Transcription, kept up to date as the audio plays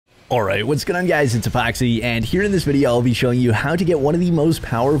Alright, what's going on guys, it's Apoqsi, and here in this video I'll be showing you how to get one of the most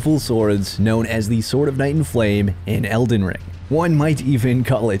powerful swords known as the Sword of Night and Flame in Elden Ring. One might even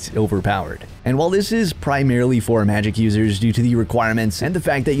call it overpowered. And while this is primarily for magic users due to the requirements and the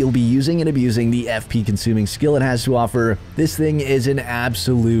fact that you'll be using and abusing the FP consuming skill it has to offer, this thing is an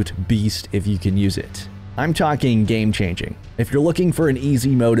absolute beast if you can use it. I'm talking game changing. If you're looking for an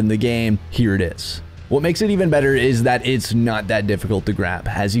easy mode in the game, here it is. What makes it even better is that it's not that difficult to grab,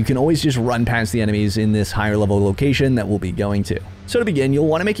 as you can always just run past the enemies in this higher level location that we'll be going to. So to begin, you'll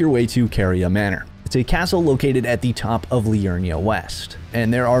want to make your way to Caria Manor. It's a castle located at the top of Liurnia West,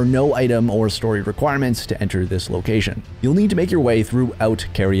 and there are no item or story requirements to enter this location. You'll need to make your way throughout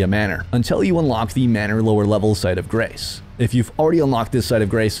Caria Manor until you unlock the Manor lower level Site of Grace. If you've already unlocked this Site of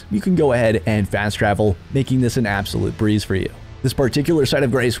Grace, you can go ahead and fast travel, making this an absolute breeze for you. This particular Site of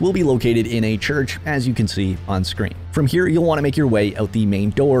Grace will be located in a church, as you can see on screen. From here, you'll want to make your way out the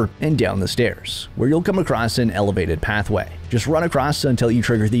main door and down the stairs, where you'll come across an elevated pathway. Just run across until you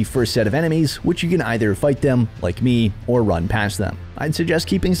trigger the first set of enemies, which you can either fight them, like me, or run past them. I'd suggest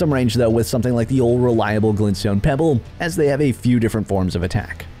keeping some range though with something like the old reliable Glintstone Pebble, as they have a few different forms of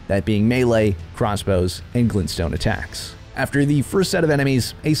attack, that being melee, crossbows, and glintstone attacks. After the first set of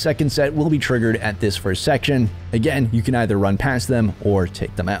enemies, a second set will be triggered at this first section. Again, you can either run past them or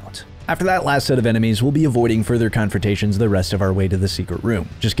take them out. After that last set of enemies, we'll be avoiding further confrontations the rest of our way to the secret room.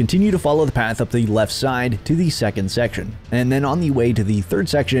 Just continue to follow the path up the left side to the second section. And then on the way to the third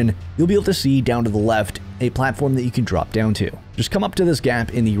section, you'll be able to see down to the left a platform that you can drop down to. Just come up to this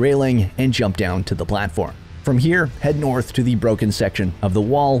gap in the railing and jump down to the platform. From here, head north to the broken section of the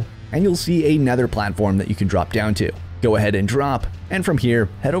wall, and you'll see another platform that you can drop down to. Go ahead and drop, and from here,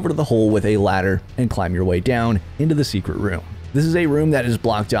 head over to the hole with a ladder and climb your way down into the secret room. This is a room that is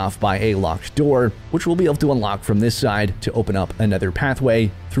blocked off by a locked door, which we'll be able to unlock from this side to open up another pathway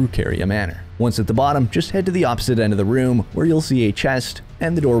through Caria Manor. Once at the bottom, just head to the opposite end of the room where you'll see a chest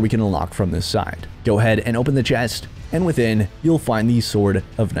and the door we can unlock from this side. Go ahead and open the chest, and within, you'll find the Sword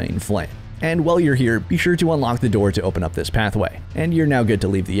of Night and Flame. And while you're here, be sure to unlock the door to open up this pathway, and you're now good to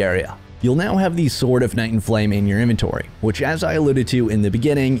leave the area. You'll now have the Sword of Night and Flame in your inventory, which as I alluded to in the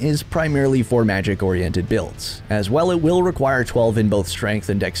beginning is primarily for magic-oriented builds. As well, it will require 12 in both strength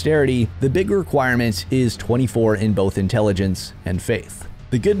and dexterity. The big requirement is 24 in both intelligence and faith.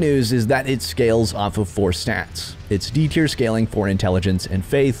 The good news is that it scales off of 4 stats. It's D tier scaling for intelligence and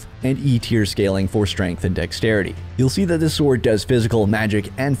faith, and E tier scaling for strength and dexterity. You'll see that this sword does physical,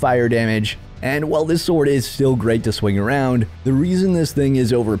 magic, and fire damage. And while this sword is still great to swing around, the reason this thing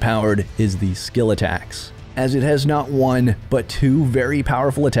is overpowered is the skill attacks, as it has not one, but 2 very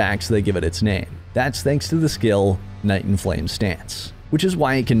powerful attacks that give it its name. That's thanks to the skill Night and Flame Stance, which is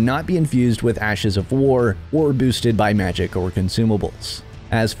why it cannot be infused with Ashes of War or boosted by magic or consumables.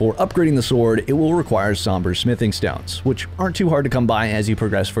 As for upgrading the sword, it will require somber smithing stones, which aren't too hard to come by as you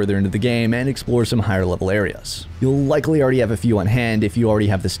progress further into the game and explore some higher level areas. You'll likely already have a few on hand if you already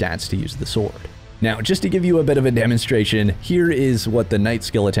have the stats to use the sword. Now, just to give you a bit of a demonstration, here is what the Knight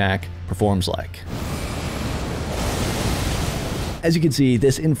skill attack performs like. As you can see,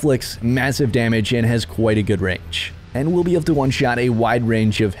 this inflicts massive damage and has quite a good range, and will be able to one-shot a wide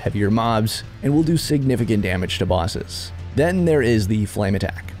range of heavier mobs and will do significant damage to bosses. Then there is the flame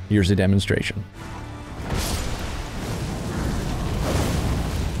attack. Here's a demonstration.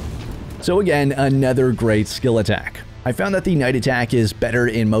 So again, another great skill attack. I found that the Knight attack is better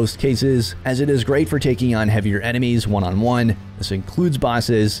in most cases, as it is great for taking on heavier enemies one-on-one. This includes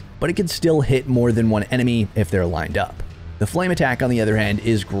bosses, but it can still hit more than one enemy if they're lined up. The flame attack, on the other hand,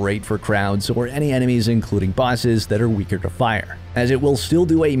 is great for crowds or any enemies, including bosses, that are weaker to fire, as it will still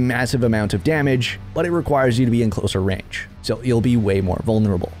do a massive amount of damage, but it requires you to be in closer range, so you'll be way more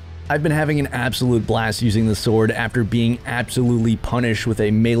vulnerable. I've been having an absolute blast using the sword after being absolutely punished with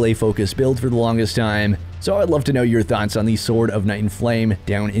a melee-focused build for the longest time, so I'd love to know your thoughts on the Sword of Night and Flame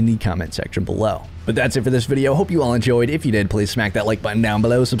down in the comment section below. But that's it for this video. Hope you all enjoyed. If you did, please smack that like button down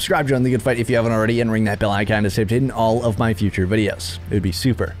below, subscribe to Join the Good Fight if you haven't already, and ring that bell icon to stay updated in all of my future videos. It would be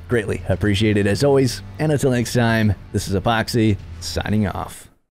super greatly appreciated as always, and until next time, this is Apoqsi, signing off.